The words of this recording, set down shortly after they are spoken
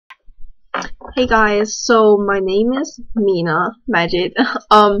Hey guys, so my name is Mina Majid.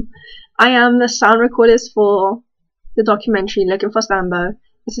 I am the sound recordist for the documentary Looking for Sambo.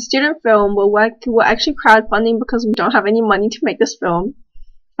 It's a student film. We're actually crowdfunding because we don't have any money to make this film.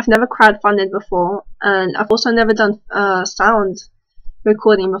 I've never crowdfunded before, and I've also never done sound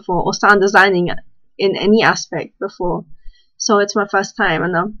recording before or sound designing in any aspect before. So it's my first time,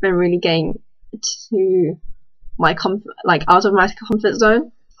 and I've been really getting to my out of my comfort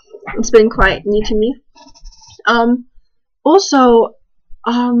zone. It's been quite new to me. Also,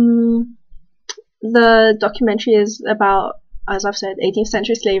 the documentary is about, as I've said, 18th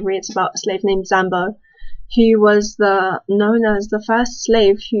century slavery. It's about a slave named Zambo, who was known as the first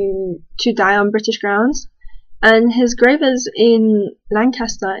slave to die on British grounds, and his grave is in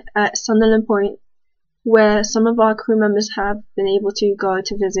Lancaster at Sunderland Point, where some of our crew members have been able to go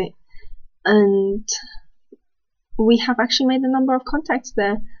to visit, and we have actually made a number of contacts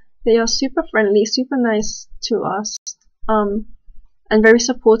there. They are super friendly, super nice to us, and very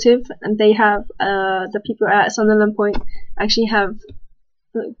supportive. And they have the people at Sunderland Point actually have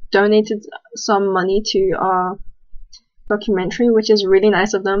donated some money to our documentary, which is really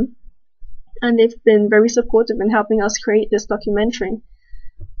nice of them. And they've been very supportive in helping us create this documentary.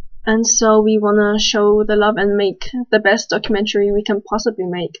 And so we want to show the love and make the best documentary we can possibly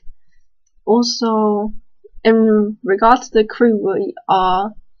make. Also, in regards to the crew,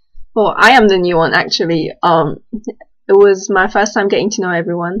 well, I am the new one actually. It was my first time getting to know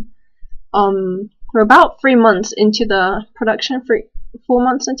everyone. We're about 3 months into the production, 4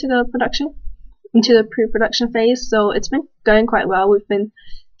 months into the production, into the pre-production phase. So it's been going quite well. We've been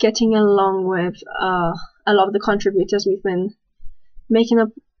getting along with a lot of the contributors. We've been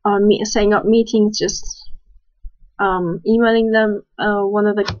setting up meetings, just emailing them. One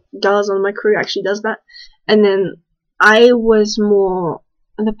of the girls on my crew actually does that, and then I was more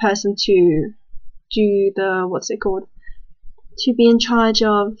the person to do to be in charge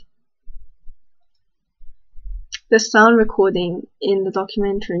of the sound recording in the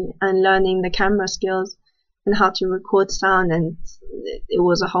documentary and learning the camera skills and how to record sound, and it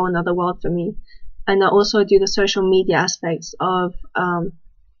was a whole another world for me. And I also do the social media aspects of our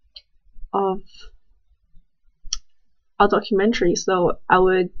documentary. So I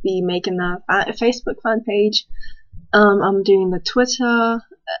would be making a Facebook fan page. I'm doing the Twitter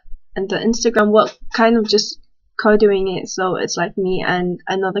and the Instagram, kind of just co-doing it. So it's like me and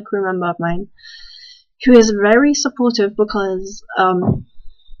another crew member of mine who is very supportive, because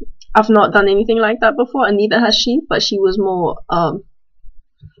I've not done anything like that before, and neither has she, but she was more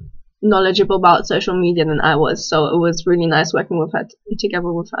knowledgeable about social media than I was. So it was really nice working with her,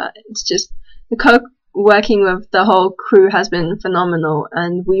 together with her. It's just working with the whole crew has been phenomenal,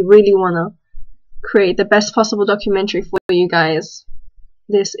 and we really want to create the best possible documentary for you guys.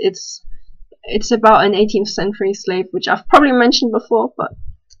 It's about an 18th century slave, which I've probably mentioned before, but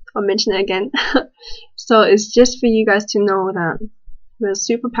I'll mention it again. So it's just for you guys to know that we're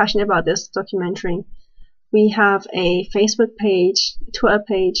super passionate about this documentary. We have a Facebook page, Twitter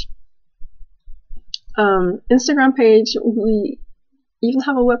page, Instagram page. We even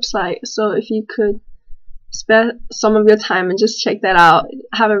have a website. So if you could spare some of your time and just check that out,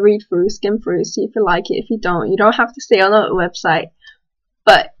 have a read through, skim through, see if you like it. If you don't have to stay on our website.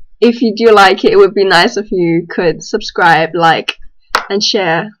 But if you do like it, it would be nice if you could subscribe, like, and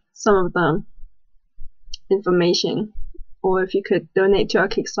share some of the information. Or if you could donate to our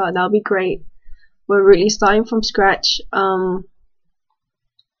Kickstarter, that would be great. We're really starting from scratch.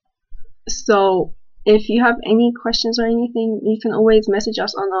 So if you have any questions or anything, you can always message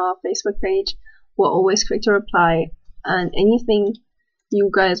us on our Facebook page. We're always quick to reply, and anything you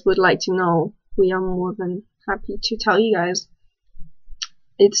guys would like to know, we are more than happy to tell you guys.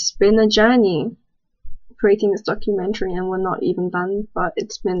 It's been a journey creating this documentary, and we're not even done, but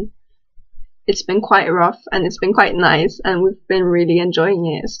it's been quite rough, and it's been quite nice, and we've been really enjoying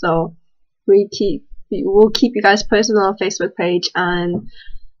it. So we'll keep you guys posted on our Facebook page, and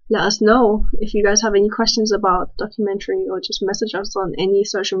let us know if you guys have any questions about the documentary, or just message us on any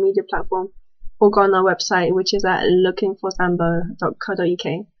social media platform, or go on our website, which is at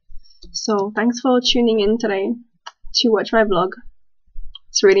lookingforsambo.co.uk. So thanks for tuning in today to watch my vlog.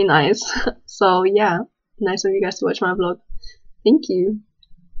 It's really nice. So yeah, nice of you guys to watch my vlog. Thank you,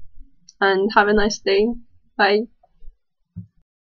 and have a nice day. Bye.